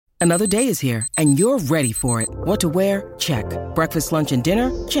Another day is here, and you're ready for it. What to wear? Check. Breakfast, lunch, and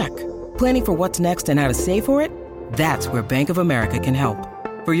dinner? Check. Planning for what's next and how to save for it? That's where Bank of America can help.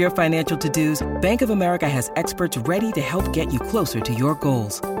 For your financial to-dos, Bank of America has experts ready to help get you closer to your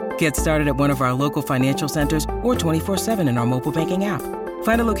goals. Get started at one of our local financial centers or 24/7 in our mobile banking app.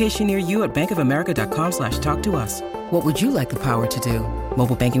 Find a location near you at bankofamerica.com/talktous. What would you like the power to do?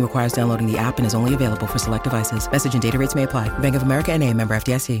 Mobile banking requires downloading the app and is only available for select devices. Message and data rates may apply. Bank of America N.A., member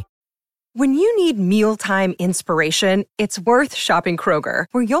FDIC. When you need mealtime inspiration, it's worth shopping Kroger,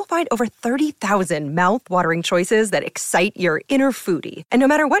 where you'll find over 30,000 mouth-watering choices that excite your inner foodie. And no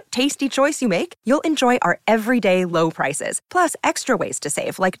matter what tasty choice you make, you'll enjoy our everyday low prices, plus extra ways to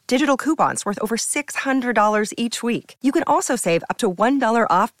save, like digital coupons worth over $600 each week. You can also save up to $1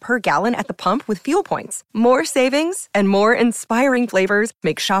 off per gallon at the pump with fuel points. More savings and more inspiring flavors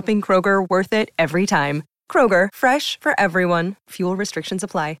make shopping Kroger worth it every time. Kroger, fresh for everyone. Fuel restrictions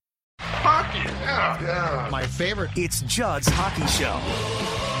apply. Hockey, yeah. My favorite. It's Judd's Hockey Show.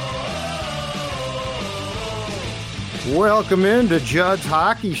 Welcome into Judd's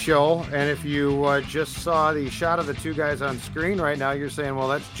Hockey Show. And if you just saw the shot of the two guys on screen right now, you're saying, well,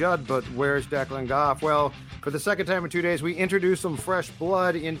 that's Judd, but where's Declan Goff? Well, for the second time in 2 days, we introduced some fresh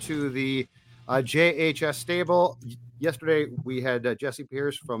blood into the JHS stable. Yesterday, we had Jessie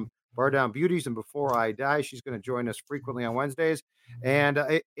Pierce from Bar Down Beauties, and Before I Die, she's going to join us frequently on Wednesdays. And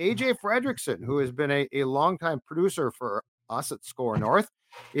AJ Fredrickson, who has been a longtime producer for us at Score North,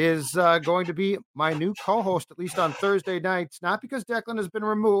 is going to be my new co-host, at least on Thursday nights, not because Declan has been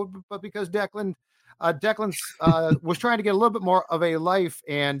removed, but because Declan was trying to get a little bit more of a life,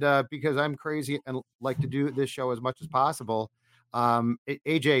 and because I'm crazy and like to do this show as much as possible.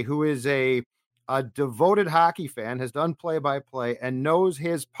 AJ, who is a devoted hockey fan, has done play-by-play and knows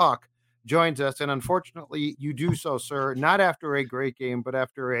his puck, joins us. And unfortunately, you do so, sir, not after a great game, but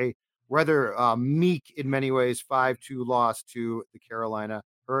after a rather meek, in many ways, 5-2 loss to the Carolina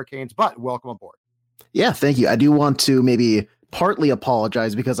Hurricanes. But welcome aboard. Yeah, thank you. I do want to maybe partly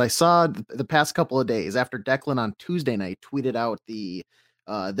apologize because I saw the past couple of days after Declan on Tuesday night tweeted out the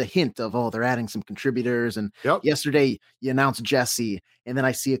hint of, they're adding some contributors. And yesterday you announced Jessie, and then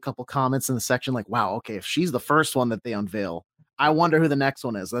I see a couple comments in the section like, wow, okay, if she's the first one that they unveil, I wonder who the next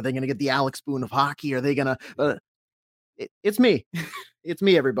one is. Are they going to get the Alex Boone of hockey? Are they going to, it's me. It's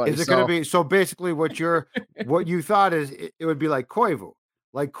me, everybody. Is it going to be, so basically what you thought is it would be like Koivu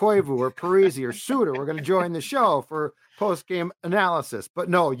or Parisi or Suter. We're going to join the show for post-game analysis, but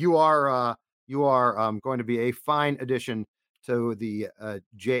no, you are going to be a fine addition to the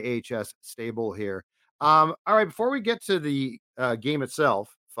JHS stable here. All right, before we get to the game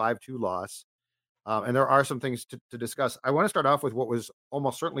itself, 5-2 loss, and there are some things to discuss, I want to start off with what was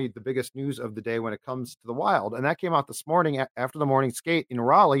almost certainly the biggest news of the day when it comes to the Wild, and that came out this morning after the morning skate in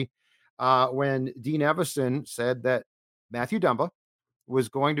Raleigh when Dean Evason said that Matthew Dumba was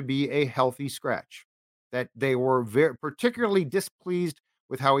going to be a healthy scratch, that they were very particularly displeased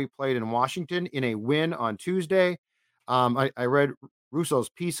with how he played in Washington in a win on Tuesday. I read Russo's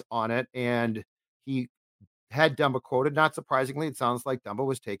piece on it, and he had Dumba quoted. Not surprisingly, it sounds like Dumba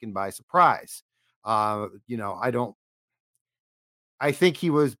was taken by surprise. I think he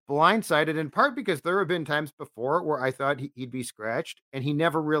was blindsided in part because there have been times before where I thought he'd be scratched, and he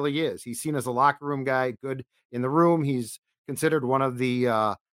never really is. He's seen as a locker room guy, good in the room. He's considered one of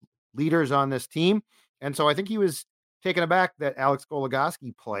the leaders on this team. And so I think he was taken aback that Alex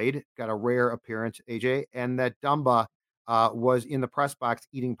Goligoski got a rare appearance, AJ, and that Dumba was in the press box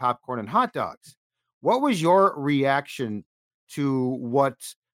eating popcorn and hot dogs. What was your reaction to what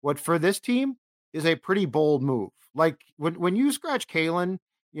for this team is a pretty bold move? Like when you scratch Kalen,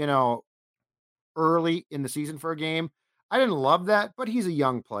 early in the season for a game, I didn't love that, but he's a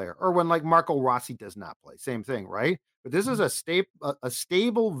young player. Or when like Marco Rossi does not play, same thing, right? But this is a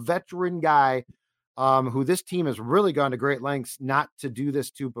stable veteran guy who this team has really gone to great lengths not to do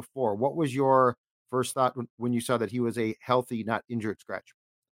this to before. What was your first thought when you saw that he was a healthy, not injured scratch?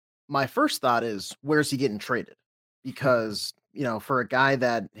 My first thought is, where's he getting traded? Because, for a guy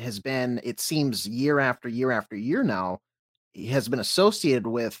that has been, it seems year after year after year now, he has been associated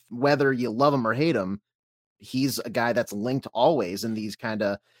with, whether you love him or hate him, he's a guy that's linked always in these kind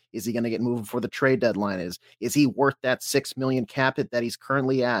of, is he going to get moved before the trade deadline? Is he worth that $6 million cap hit that he's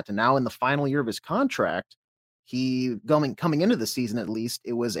currently at? And now in the final year of his contract, coming into the season, at least,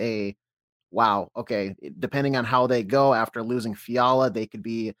 it was a, wow, okay, depending on how they go after losing Fiala, they could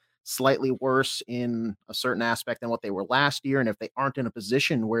be slightly worse in a certain aspect than what they were last year. And if they aren't in a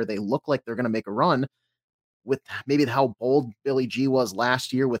position where they look like they're going to make a run, with maybe how bold Billy G was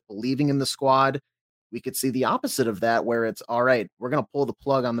last year with believing in the squad, we could see the opposite of that, where it's all right, we're going to pull the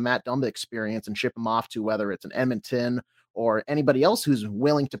plug on the Matt Dumba experience and ship him off to whether it's an Edmonton or anybody else who's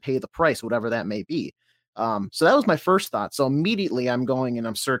willing to pay the price, whatever that may be. So that was my first thought. So immediately I'm going and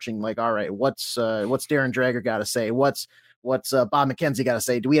I'm searching like, all right, what's Darren Dreger got to say? What's Bob McKenzie got to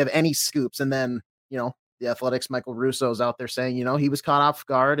say? Do we have any scoops? And then, the Athletics, Michael Russo's out there saying, he was caught off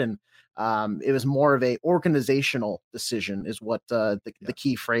guard, and it was more of a organizational decision is what the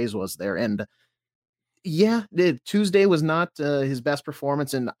key phrase was there. And Tuesday was not his best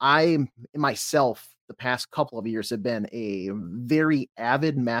performance. And I myself, the past couple of years, have been a very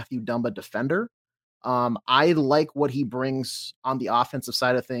avid Matthew Dumba defender. I like what he brings on the offensive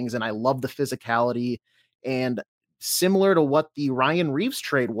side of things, and I love the physicality. And similar to what the Ryan Reeves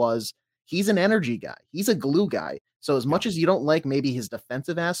trade was, he's an energy guy. He's a glue guy. So as much as you don't like maybe his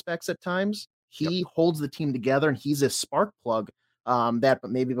defensive aspects at times, he holds the team together, and he's a spark plug that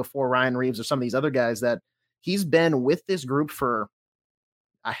maybe before Ryan Reeves or some of these other guys that he's been with this group for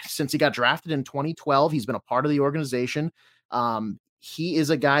since he got drafted in 2012. He's been a part of the organization. He is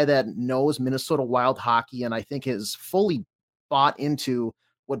a guy that knows Minnesota Wild hockey, and I think has fully bought into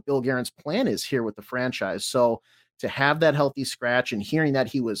what Bill Guerin's plan is here with the franchise. So to have that healthy scratch and hearing that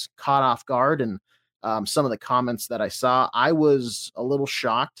he was caught off guard, and some of the comments that I saw, I was a little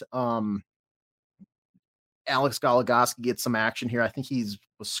shocked. Alex Goligoski gets some action here. I think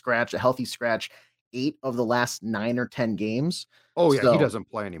was scratched, a healthy scratch, 8 of the last 9 or 10 games. Oh yeah, so, he doesn't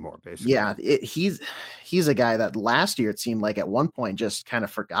play anymore, basically. Yeah, he's a guy that last year it seemed like at one point just kind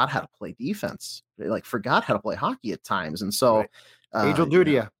of forgot how to play defense, like forgot how to play hockey at times. And so age will do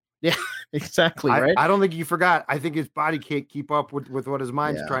to you. Yeah, exactly. Right. I don't think you forgot. I think his body can't keep up with what his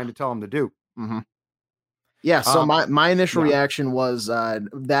mind's trying to tell him to do. Mm-hmm. Yeah. So my initial reaction was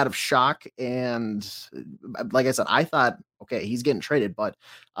that of shock. And like I said, I thought, okay, he's getting traded. But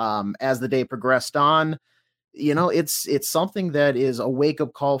as the day progressed on, it's something that is a wake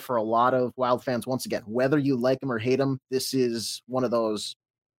up call for a lot of Wild fans. Once again, whether you like him or hate him, this is one of those,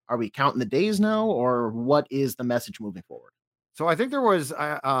 are we counting the days now, or what is the message moving forward? So I think there was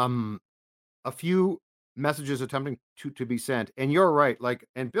a few messages attempting to be sent, and you're right.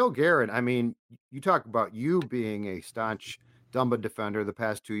 And Bill Guerin, I mean, you talk about you being a staunch Dumba defender the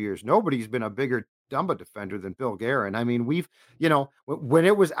past 2 years. Nobody's been a bigger Dumba defender than Bill Guerin. I mean, we've, when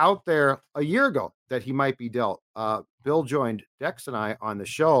it was out there a year ago that he might be dealt, Bill joined Dex and I on the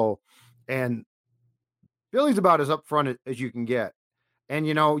show, and Billy's about as upfront as you can get. And,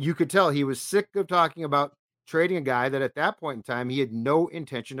 you could tell he was sick of talking about trading a guy that at that point in time, he had no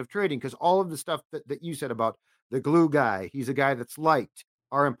intention of trading, because all of the stuff that you said about the glue guy, he's a guy that's liked,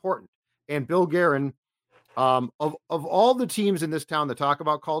 are important. And Bill Guerin, of all the teams in this town that talk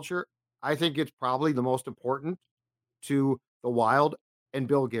about culture, I think it's probably the most important to the Wild and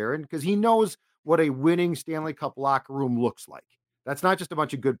Bill Guerin, because he knows what a winning Stanley Cup locker room looks like. That's not just a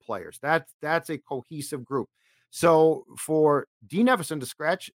bunch of good players. That's a cohesive group. So for Dean Evason to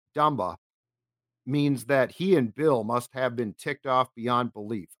scratch Dumba means that he and Bill must have been ticked off beyond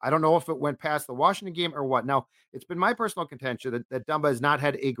belief. I don't know if it went past the Washington game or what. Now, it's been my personal contention that Dumba has not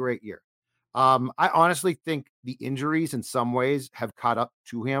had a great year. I honestly think the injuries in some ways have caught up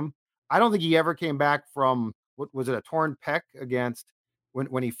to him. I don't think he ever came back from, what was it, a torn pec against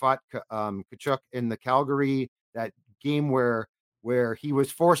when he fought Tkachuk in the Calgary, that game where he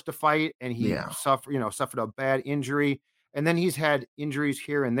was forced to fight and he suffered a bad injury. And then he's had injuries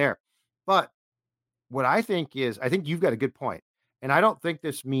here and there. But what I think you've got a good point. And I don't think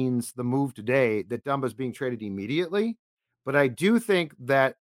this means the move today that Dumba's being traded immediately, but I do think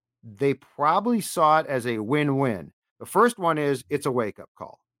that they probably saw it as a win-win. The first one is it's a wake-up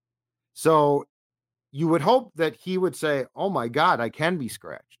call. So you would hope that he would say, oh my God, I can be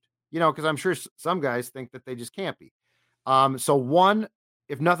scratched, because I'm sure some guys think that they just can't be. So one,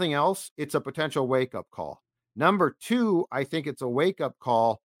 if nothing else, it's a potential wake-up call. Number two, I think it's a wake-up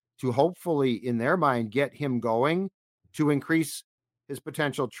call to hopefully, in their mind, get him going to increase his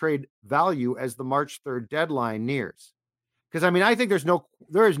potential trade value as the March 3rd deadline nears. Because, I mean, I think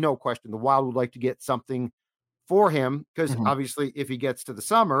there is no question the Wild would like to get something for him, because obviously if he gets to the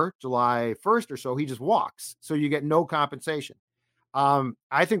summer, July 1st or so, he just walks. So you get no compensation.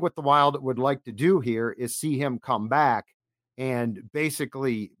 I think what the Wild would like to do here is see him come back and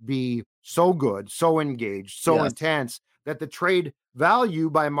basically be so good, so engaged, so intense that the trade value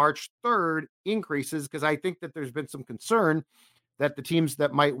by March 3rd increases, because I think that there's been some concern that the teams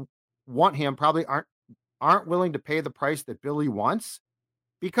that might want him probably aren't willing to pay the price that Billy wants,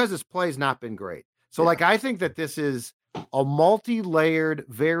 because his play's not been great. So I think that this is a multi-layered,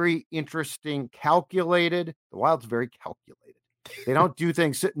 very interesting, calculated. The Wild's very calculated. They don't do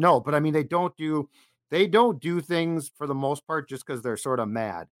things. No, but I mean, they don't do they don't do things for the most part just because they're sort of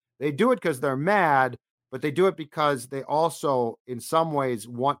mad. They do it because they're mad, but they do it because they also, in some ways,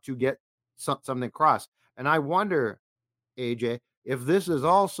 want to get something across. And I wonder, AJ, if this is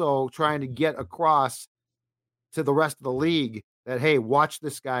also trying to get across to the rest of the league that, hey, watch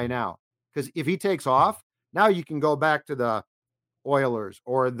this guy now. Because if he takes off, now you can go back to the Oilers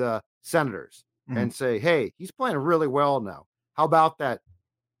or the Senators and say, hey, he's playing really well now. How about that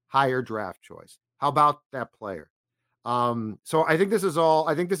higher draft choice? How about that player? So I think this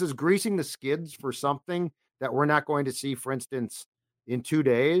is greasing the skids for something that we're not going to see, for instance, in 2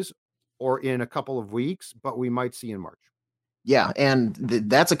 days or in a couple of weeks, but we might see in March. Yeah, and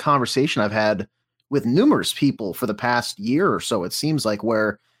that's a conversation I've had with numerous people for the past year or so, it seems like,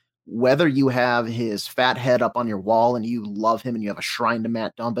 where whether you have his fat head up on your wall and you love him and you have a shrine to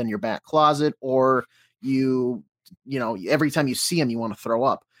Matt Dumba in your back closet, or you know, every time you see him, you want to throw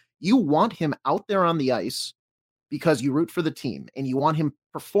up. You want him out there on the ice because you root for the team, and you want him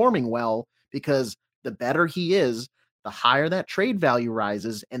performing well because the better he is, the higher that trade value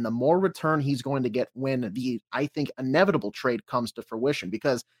rises and the more return he's going to get when the, I think, inevitable trade comes to fruition.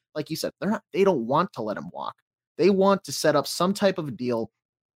 Because like you said, they don't want to let him walk. They want to set up some type of deal,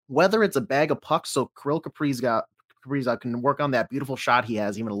 whether it's a bag of pucks so Kirill Kaprizov can work on that beautiful shot he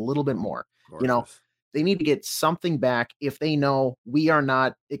has even a little bit more. Gorgeous. You know, they need to get something back if they know we are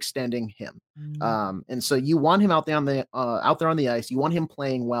not extending him. And so you want him out there on the ice. You want him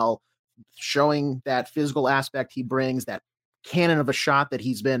playing well, showing that physical aspect he brings, that cannon of a shot that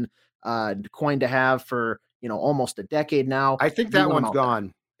he's been coined to have for, you know, almost a decade now. I think that one's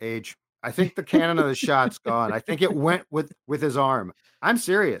gone, Age. I think the cannon of the shot's gone. I think it went with his arm. I'm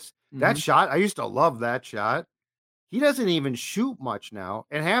serious. That shot, I used to love that shot. He doesn't even shoot much now.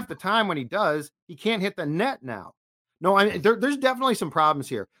 And half the time when he does, he can't hit the net now. No, I mean, there's definitely some problems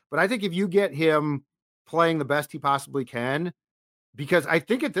here. But I think if you get him playing the best he possibly can, because I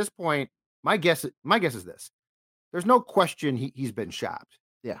think at this point, my guess is this. There's no question he's been shopped.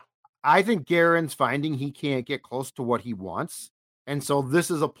 Yeah. I think Guerin's finding he can't get close to what he wants. And so this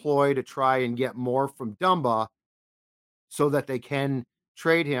is a ploy to try and get more from Dumba so that they can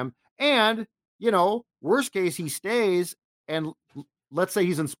trade him. And, you know, worst case, he stays and let's say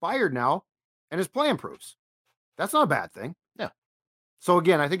he's inspired now and his play improves. That's not a bad thing. Yeah. So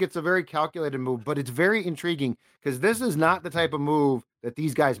again, I think it's a very calculated move, but it's very intriguing because this is not the type of move that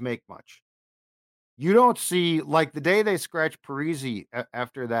these guys make much. You don't see, like the day they scratched Parise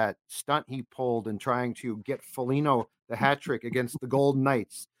after that stunt he pulled in trying to get Foligno the hat trick against the Golden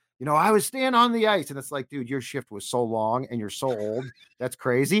Knights. You know, I was staying on the ice, and it's like, dude, your shift was so long and you're so old. That's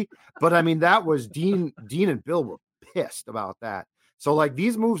crazy. But I mean, that was Dean and Bill were pissed about that. So like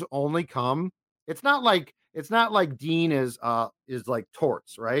these moves only come. It's not like Dean is like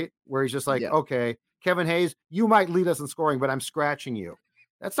Torts, right? Where he's just like, okay, Kevin Hayes, you might lead us in scoring, but I'm scratching you.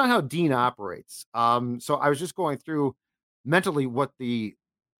 That's not how Dean operates. So I was just going through mentally what the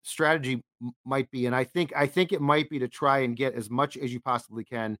strategy might be, and I think it might be to try and get as much as you possibly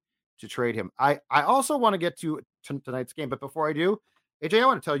can to trade him. I also want to get to tonight's game, but before I do, AJ, I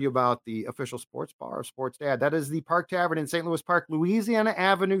want to tell you about the official sports bar of Sports Dad. That is the Park Tavern in St. Louis Park, Louisiana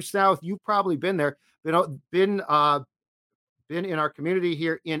Avenue South. You've probably been there, been in our community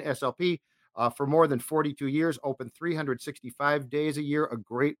here in SLP for more than 42 years, open 365 days a year. A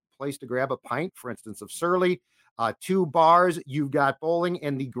great place to grab a pint, for instance, of Surly. 2 bars, you've got bowling,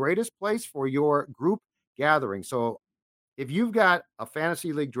 and the greatest place for your group gathering. So if you've got a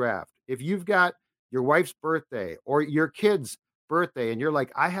fantasy league draft, if you've got your wife's birthday or your kid's birthday, and you're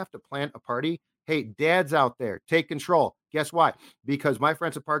like, I have to plan a party. Hey, Dad's out there. Take control. Guess why? Because my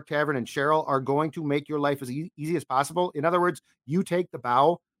friends at Park Tavern and Cheryl are going to make your life as easy as possible. In other words, you take the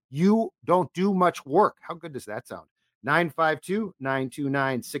bow. You don't do much work. How good does that sound?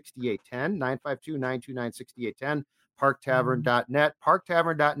 952-929-6810, 952-929-6810, parktavern.net,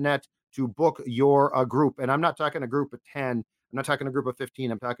 parktavern.net to book your group. And I'm not talking a group of 10. I'm not talking a group of 15.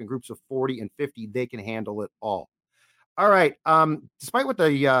 I'm talking groups of 40 and 50. They can handle it all. All right. Despite what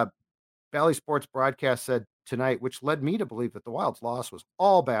the Bally Sports broadcast said tonight, which led me to believe that the Wild's loss was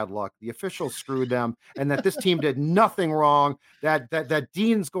all bad luck, the officials screwed them, and that this team did nothing wrong, that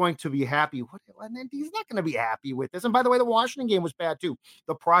Dean's going to be happy. And then he's not going to be happy with this. And by the way, the Washington game was bad too.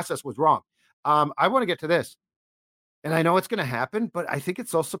 The process was wrong. I want to get to this. And I know it's going to happen, but I think it's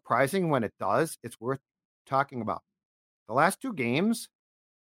so surprising when it does. It's worth talking about. The last 2 games,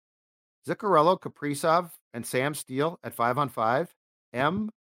 Zuccarello, Kaprizov, and Sam Steele at 5-on-5,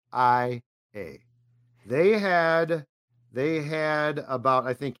 MIA. They had about,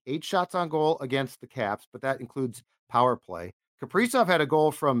 I think, 8 shots on goal against the Caps, but that includes power play. Kaprizov had a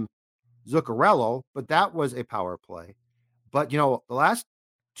goal from Zuccarello, but that was a power play. But the last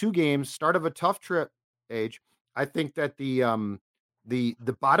two games, start of a tough trip, Age. I think that the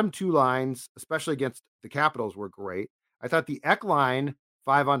bottom two lines, especially against the Capitals, were great. I thought the Eck line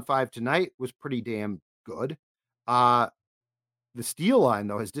 5-on-5 tonight was pretty damn good. The Steel line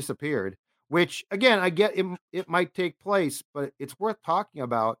though has disappeared, which again I get it might take place, but it's worth talking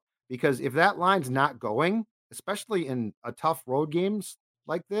about because if that line's not going, especially in a tough road games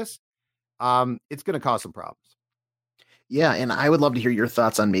like this, it's going to cause some problems. Yeah, and I would love to hear your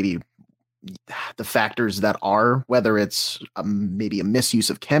thoughts on maybe the factors that are, whether it's maybe a misuse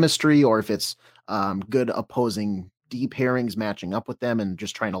of chemistry or if it's good opposing D pairings matching up with them and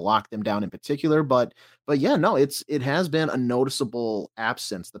just trying to lock them down in particular. But yeah, no, it has been a noticeable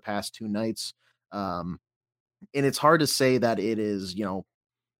absence the past two nights. And it's hard to say that it is,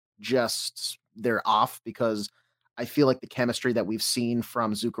 just they're off because I feel like the chemistry that we've seen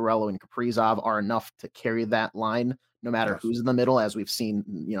from Zuccarello and Kaprizov are enough to carry that line, no matter who's in the middle, as we've seen,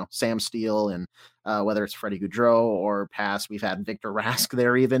 Sam Steele and whether it's Freddie Gaudreau or past, we've had Victor Rask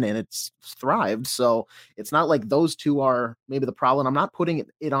there even, and it's thrived. So it's not like those two are maybe the problem. I'm not putting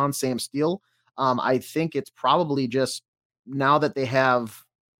it on Sam Steele. I think it's probably just now that they have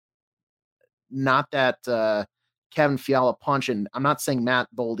not that Kevin Fiala punch, and I'm not saying Matt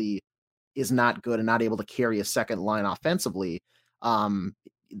Boldy is not good and not able to carry a second line offensively.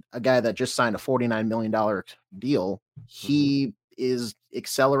 A guy that just signed a $49 million deal, he is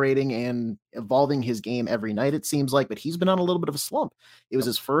accelerating and evolving his game every night, it seems like, but he's been on a little bit of a slump. It was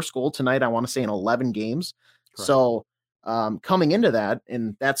his first goal tonight, I want to say, in 11 games. Correct. So coming into that,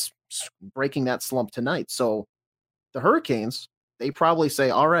 and that's breaking that slump tonight. So the Hurricanes, they probably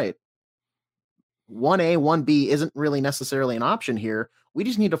say, all right, 1A, 1B isn't really necessarily an option here. We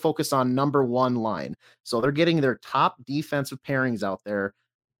just need to focus on number one line. So they're getting their top defensive pairings out there,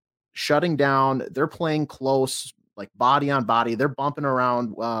 shutting down. They're playing close, like body on body. They're bumping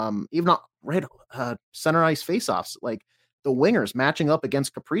around, even not right center ice faceoffs. Like the wingers matching up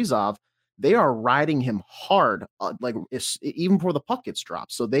against Kaprizov, they are riding him hard, even before the puck gets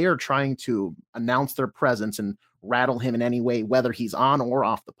dropped. So they are trying to announce their presence and rattle him in any way, whether he's on or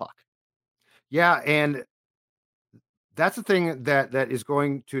off the puck. Yeah, and that's the thing that is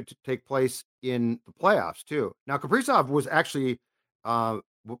going to take place in the playoffs too. Now, Kaprizov was actually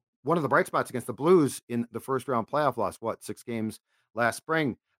one of the bright spots against the Blues in the first round playoff loss, 6 games last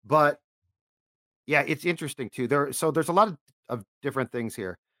spring. But yeah, it's interesting too. There's a lot of different things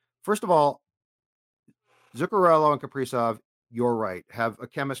here. First of all, Zuccarello and Kaprizov, you're right, have a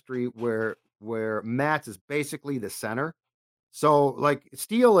chemistry where Mats is basically the center. So like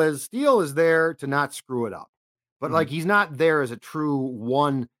Steele is there to not screw it up. But like he's not there as a true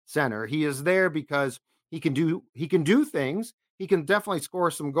one center. He is there because he can do things. He can definitely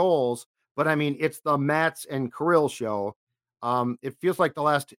score some goals. But I mean, it's the Mats and Kirill show. It feels like the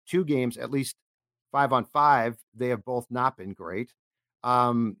last two games, at least 5-on-5, they have both not been great.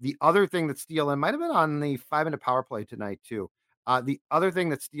 The other thing that Steele, and might have been on the 5-minute power play tonight too. The other thing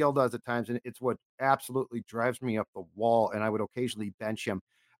that Steele does at times, and it's what absolutely drives me up the wall, and I would occasionally bench him.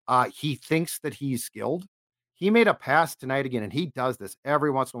 He thinks that he's skilled. He made a pass tonight again, and he does this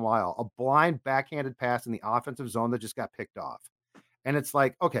every once in a while, a blind backhanded pass in the offensive zone that just got picked off. And it's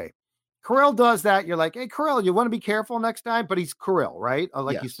like, okay, Kirill does that. You're like, hey, Kirill, you want to be careful next time? But he's Kirill, right?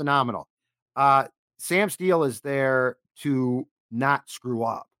 Yes. He's phenomenal. Sam Steele is there to not screw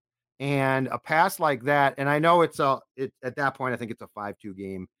up. And a pass like that, and I know at that point, I think it's a 5-2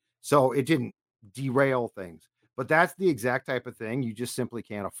 game, so it didn't derail things. But that's the exact type of thing you just simply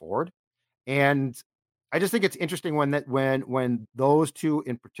can't afford. And I just think it's interesting when those two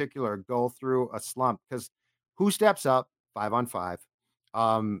in particular go through a slump, because who steps up 5-on-5?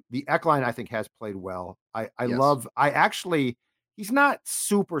 The Eckline, I think, has played well. He's not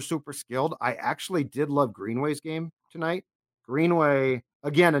super, super skilled. I actually did love Greenway's game tonight. Greenway,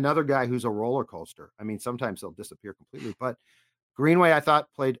 again, another guy who's a roller coaster. I mean, sometimes they'll disappear completely, but Greenway, I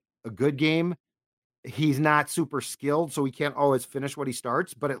thought, played a good game. He's not super skilled, so he can't always finish what he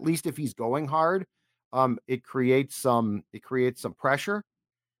starts, but at least if he's going hard, it creates some pressure.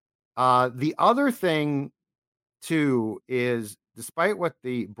 The other thing too is, despite what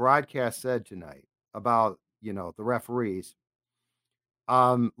the broadcast said tonight about, the referees,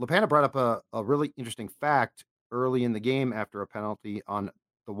 LaPanta brought up a really interesting fact early in the game after a penalty on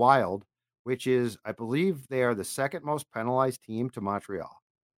the Wild, which is, I believe they are the second most penalized team to Montreal.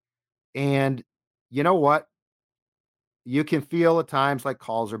 And you know what? You can feel at times like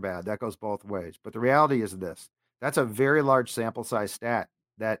calls are bad. That goes both ways. But the reality is this. That's a very large sample size stat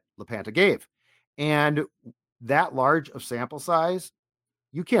that LaPanta gave. And that large of sample size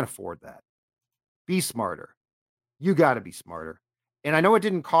You can't afford that. Be smarter. You got to be smarter. And I know it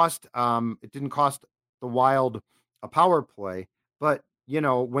didn't cost the Wild a power play, but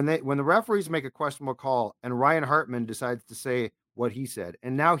when the referees make a questionable call and Ryan Hartman decides to say what he said,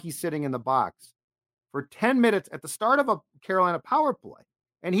 and now he's sitting in the box for 10 minutes at the start of a Carolina power play,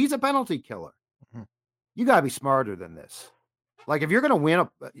 and he's a penalty killer. Mm-hmm. You got to be smarter than this. Like, if you're going to win,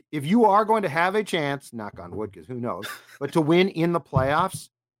 if you are going to have a chance, knock on wood, because who knows, but to win in the playoffs,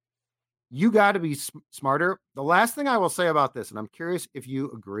 you got to be smarter. The last thing I will say about this, and I'm curious if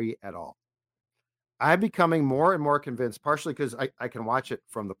you agree at all, I'm becoming more and more convinced, partially because I can watch it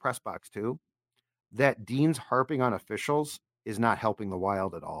from the press box too, that Dean's harping on officials is not helping the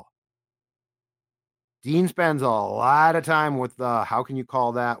Wild at all. Dean spends a lot of time with the, how can you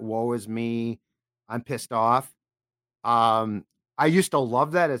call that? Woe is me. I'm pissed off. I used to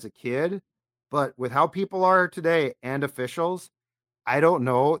love that as a kid, but with how people are today and officials, I don't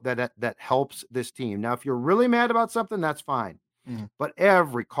know that helps this team. Now, if you're really mad about something, that's fine. Mm-hmm. But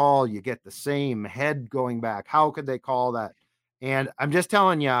every call, you get the same head going back. How could they call that? And I'm just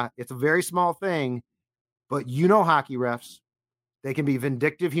telling you, it's a very small thing, but hockey refs, they can be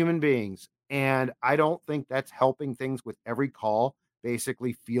vindictive human beings. And I don't think that's helping things with every call,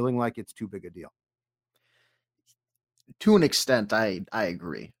 basically feeling like it's too big a deal. To an extent, I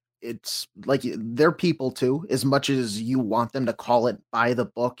agree. It's like they're people too, as much as you want them to call it by the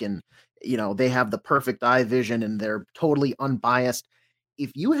book and, they have the perfect eye vision and they're totally unbiased.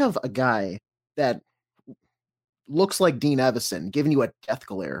 If you have a guy that looks like Dean Evason giving you a death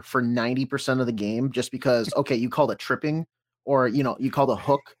glare for 90% of the game just because, okay, you called a tripping or, you called a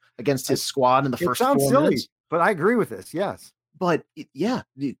hook against his squad in the first 4 minutes. But I agree with this, yes. But yeah,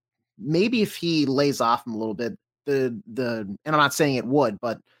 maybe if he lays off him a little bit, and I'm not saying it would,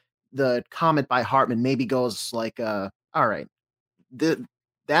 but the comment by Hartman maybe goes like, all right,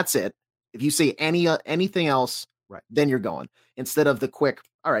 that's it. If you say anything else, right, then you're going, instead of the quick,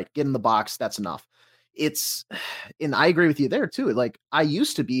 all right, get in the box. That's enough. And I agree with you there too. Like, I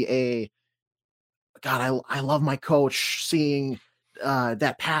used to be I love my coach seeing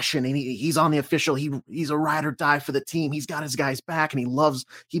that passion, and he's on the official. He's a ride or die for the team. He's got his guys back, and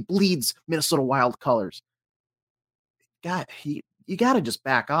he bleeds Minnesota Wild colors. God, you got to just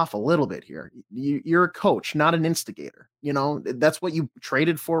back off a little bit here. You're a coach, not an instigator. That's what you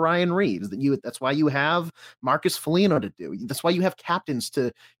traded for Ryan Reeves. That's why you have Marcus Foligno to do. That's why you have captains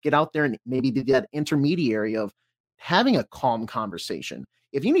to get out there and maybe be that intermediary of having a calm conversation.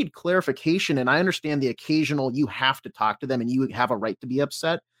 If you need clarification, and I understand the occasional, you have to talk to them and you have a right to be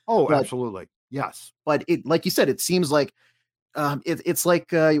upset. Oh, absolutely. Yes. But like you said, it seems like it's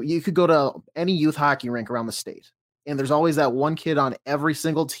like you could go to any youth hockey rink around the state, and there's always that one kid on every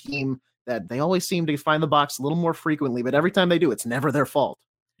single team that they always seem to find the box a little more frequently, but every time they do, it's never their fault.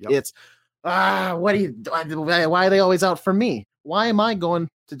 Yep. It's, why are they always out for me? Why am I going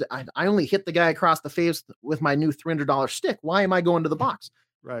to, I only hit the guy across the face with my new $300 stick. Why am I going to the box?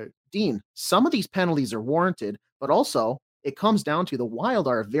 Right. Dean, some of these penalties are warranted, but also it comes down to the Wild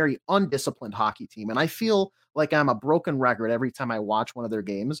are a very undisciplined hockey team. And I feel like I'm a broken record every time I watch one of their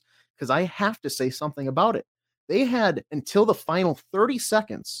games, because I have to say something about it. They had, until the final 30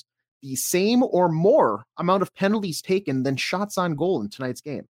 seconds, the same or more amount of penalties taken than shots on goal in tonight's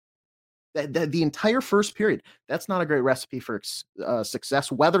game. The entire first period, that's not a great recipe for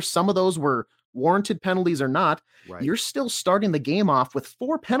success. Whether some of those were warranted penalties or not, right, you're still starting the game off with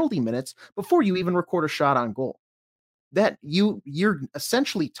 4 penalty minutes before you even record a shot on goal. That you're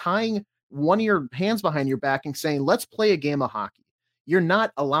essentially tying one of your hands behind your back and saying, let's play a game of hockey. You're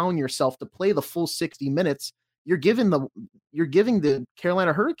not allowing yourself to play the full 60 minutes. You're giving the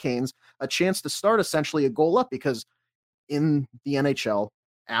Carolina Hurricanes a chance to start essentially a goal up, because in the NHL,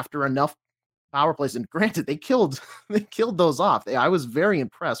 after enough power plays, and granted, they killed those off. I was very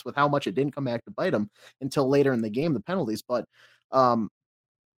impressed with how much it didn't come back to bite them until later in the game, the penalties. But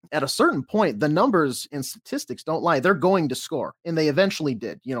at a certain point, the numbers and statistics don't lie. They're going to score, and they eventually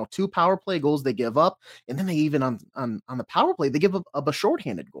did. 2 power play goals they give up, and then they even on the power play they give up a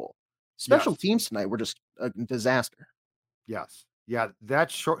shorthanded goal. Special teams tonight were just a disaster. Yes, yeah,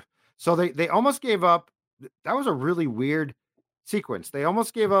 that's short. So they almost gave up. That was a really weird sequence. They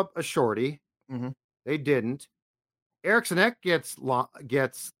almost gave up a shorty. Mm-hmm. They didn't. Eriksson Ek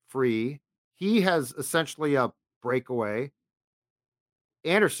gets free. He has essentially a breakaway.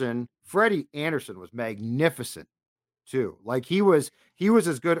 Freddie Anderson was magnificent too. Like, he was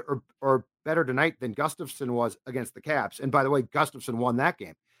as good or better tonight than Gustafsson was against the Caps. And by the way, Gustafsson won that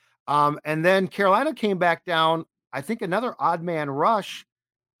game. And then Carolina came back down, I think, another odd man rush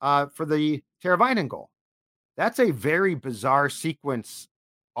for the Teravainen goal. That's a very bizarre sequence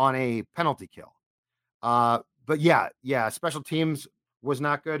on a penalty kill. But yeah, special teams was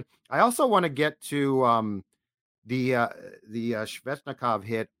not good. I also want to get to the Svechnikov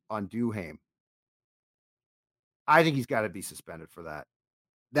hit on Duhaime. I think he's got to be suspended for that.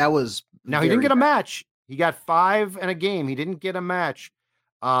 That was now he didn't get a match. He got 5 in a game. He didn't get a match.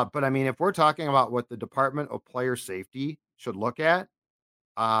 But I mean, if we're talking about what the Department of Player Safety should look at,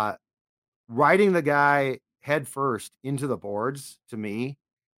 riding the guy head first into the boards, to me,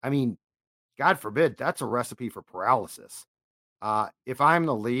 I mean, God forbid, that's a recipe for paralysis. If I'm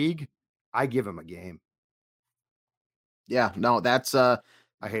the league, I give him a game. Yeah, no, that's I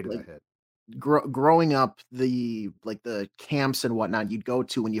hated that hit. Growing up, the camps and whatnot you'd go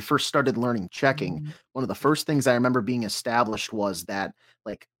to when you first started learning checking, one of the first things I remember being established was that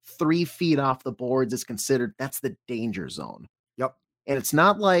like 3 feet off the boards is considered, that's the danger zone. Yep. And it's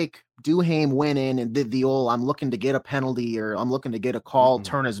not like Duhaime went in and did the old, I'm looking to get a penalty or I'm looking to get a call,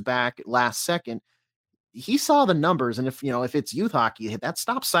 turn his back at last second. He saw the numbers, and if it's youth hockey, that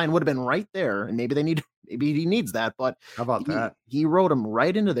stop sign would have been right there, and maybe he needs that. But how about that? He rode him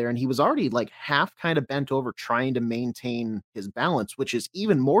right into there, and he was already like half kind of bent over, trying to maintain his balance, which is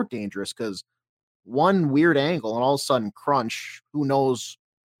even more dangerous because one weird angle and all of a sudden crunch. Who knows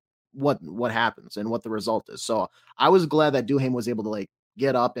what happens and what the result is? So I was glad that Duhaime was able to like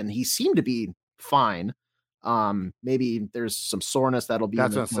get up, and he seemed to be fine. Maybe there's some soreness that'll be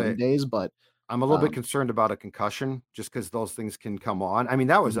in the coming days, but. I'm a little bit concerned about a concussion just because those things can come on. I mean,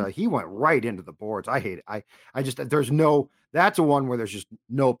 that was he went right into the boards. I hate it. I just, that's a one where there's just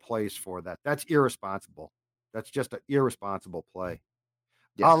no place for that. That's irresponsible. That's just an irresponsible play.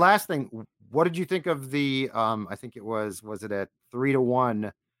 Yeah. Last thing, what did you think of the, I think it was it at 3-1,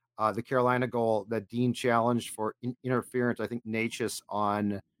 the Carolina goal that Dean challenged for interference, I think Natchez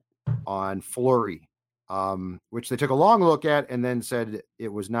on Fleury, which they took a long look at and then said it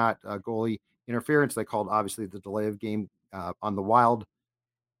was not goalie interference. They called obviously the delay of game on the Wild.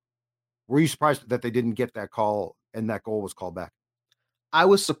 Were you surprised that they didn't get that call and that goal was called back? I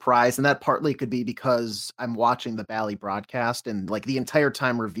was surprised, and that partly could be because I'm watching the Bally broadcast, and like the entire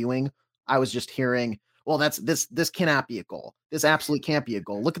time reviewing, I was just hearing, well, this cannot be a goal. This absolutely can't be a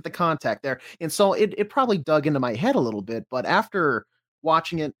goal. Look at the contact there. And so it probably dug into my head a little bit, but after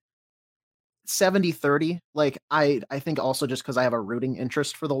watching it 70-30, like I think also just because I have a rooting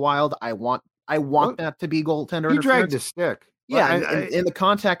interest for the Wild, I want that to be goaltender. He dragged the stick. Yeah, and the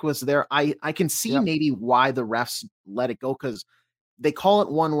contact was there. I can see maybe why the refs let it go, because they call it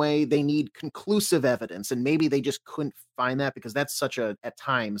one way, they need conclusive evidence, and maybe they just couldn't find that because that's such a, at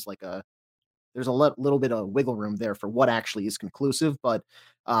times, like there's a little bit of wiggle room there for what actually is conclusive, but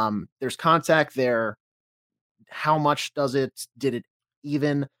there's contact there. How much did it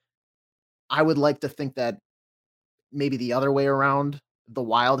even? I would like to think that maybe the other way around, the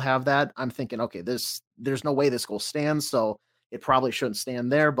Wild have that. I'm thinking, okay, there's no way this goal stands, so it probably shouldn't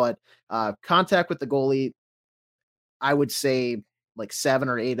stand there. But contact with the goalie, I would say like 7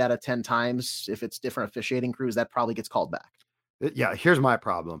 or 8 out of 10 times, if it's different officiating crews, that probably gets called back. Yeah, here's my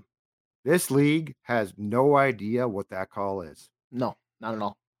problem. This league has no idea what that call is. No, not at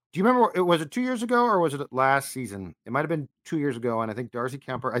all. Do you remember, was it 2 years ago or was it last season? It might have been 2 years ago, and I think Darcy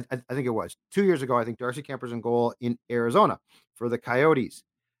Kemper, I think it was 2 years ago, I think Darcy Kemper's in goal in Arizona for the Coyotes.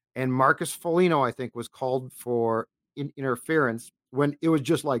 And Marcus Foligno, I think, was called for interference when it was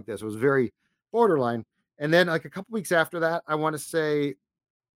just like this. It was very borderline. And then like a couple weeks after that, I want to say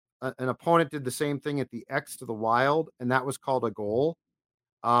an opponent did the same thing at the X to the Wild, and that was called a goal.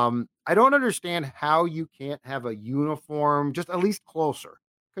 I don't understand how you can't have a uniform, just at least closer,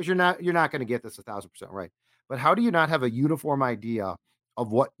 because you're not going to get this 1,000% right. But how do you not have a uniform idea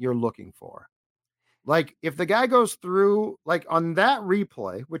of what you're looking for? Like if the guy goes through, like on that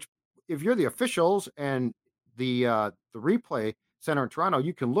replay, which if you're the officials and the replay center in Toronto,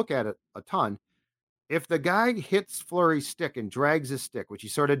 you can look at it a ton. If the guy hits Fleury's stick and drags his stick, which he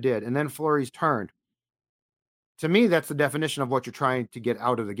sort of did, and then Fleury's turned, to me, that's the definition of what you're trying to get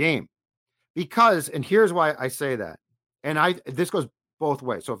out of the game. Because, and here's why I say that, and this goes both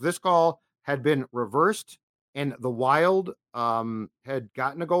ways. So if this call had been reversed and the Wild had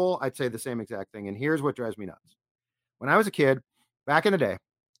gotten a goal, I'd say the same exact thing. And here's what drives me nuts. When I was a kid, back in the day,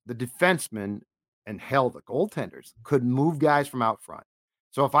 the defensemen and hell, the goaltenders could move guys from out front.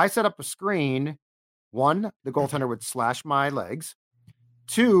 So if I set up a screen, 1, the goaltender would slash my legs.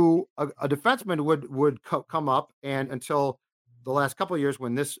 2, a defenseman would come up, and until the last couple of years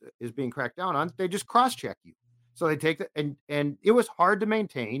when this is being cracked down on, they just cross-check you. So they take and it was hard to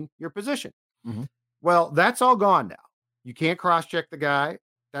maintain your position. Mm-hmm. Well, that's all gone now. You can't cross-check the guy.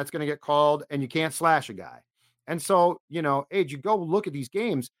 That's going to get called, and you can't slash a guy. And so, Age, you go look at these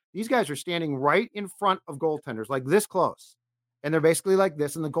games, these guys are standing right in front of goaltenders, like this close. And they're basically like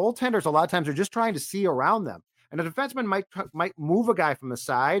this. And the goaltenders, a lot of times, are just trying to see around them. And a defenseman might move a guy from the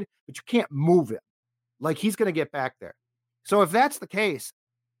side, but you can't move him. Like, he's going to get back there. So if that's the case,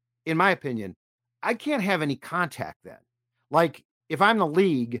 in my opinion, I can't have any contact then. Like, if I'm the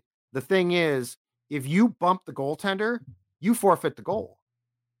league, the thing is, if you bump the goaltender, you forfeit the goal.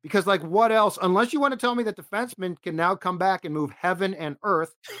 Because, like, what else? Unless you want to tell me that defensemen can now come back and move heaven and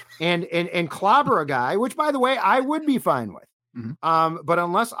earth and clobber a guy, which, by the way, I would be fine with. But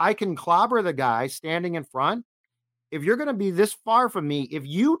unless I can clobber the guy standing in front, if you're going to be this far from me, if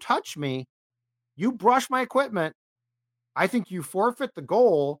you touch me, you brush my equipment, I think you forfeit the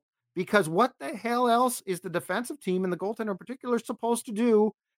goal, because what the hell else is the defensive team and the goaltender in particular supposed to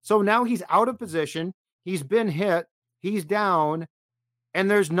do? So now he's out of position. He's been hit. He's down. And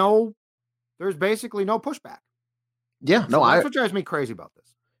there's basically no pushback. Yeah, so that's what drives me crazy about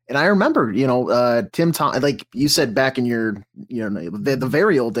this. And I remember, Tim Thomas, like you said back in your, the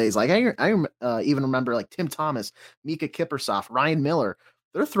very old days, like I even remember like Tim Thomas, Mika Kiprusoff, Ryan Miller,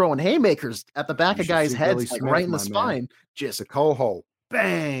 they're throwing haymakers at the back of guys' heads, like right in the spine. Just the coho,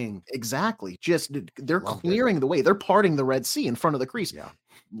 bang. Exactly. Just they're clearing the way. They're parting the Red Sea in front of the crease,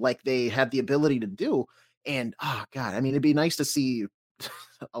 like they had the ability to do. And oh God, I mean, it'd be nice to see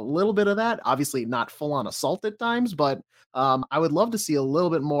a little bit of that. Obviously, not full on assault at times, but I would love to see a little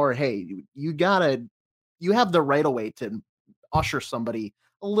bit more. Hey, you have the right of way to usher somebody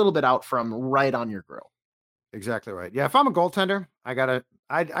a little bit out from right on your grill. Exactly right. Yeah, if I'm a goaltender,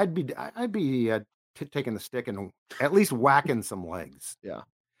 I'd be taking the stick and at least whacking some legs. Yeah.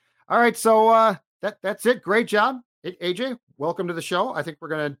 All right, so that's it. Great job, AJ. Welcome to the show. I think we're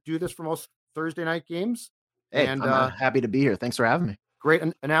gonna do this for most Thursday night games. Hey, and I'm happy to be here. Thanks for having me. Great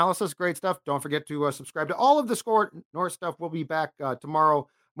analysis, great stuff. Don't forget to subscribe to all of the Score North stuff. We'll be back tomorrow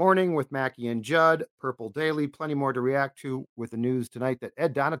morning with Mackie and Judd, Purple Daily. Plenty more to react to with the news tonight that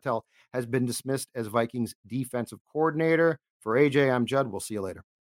Ed Donatel has been dismissed as Vikings defensive coordinator. For AJ, I'm Judd. We'll see you later.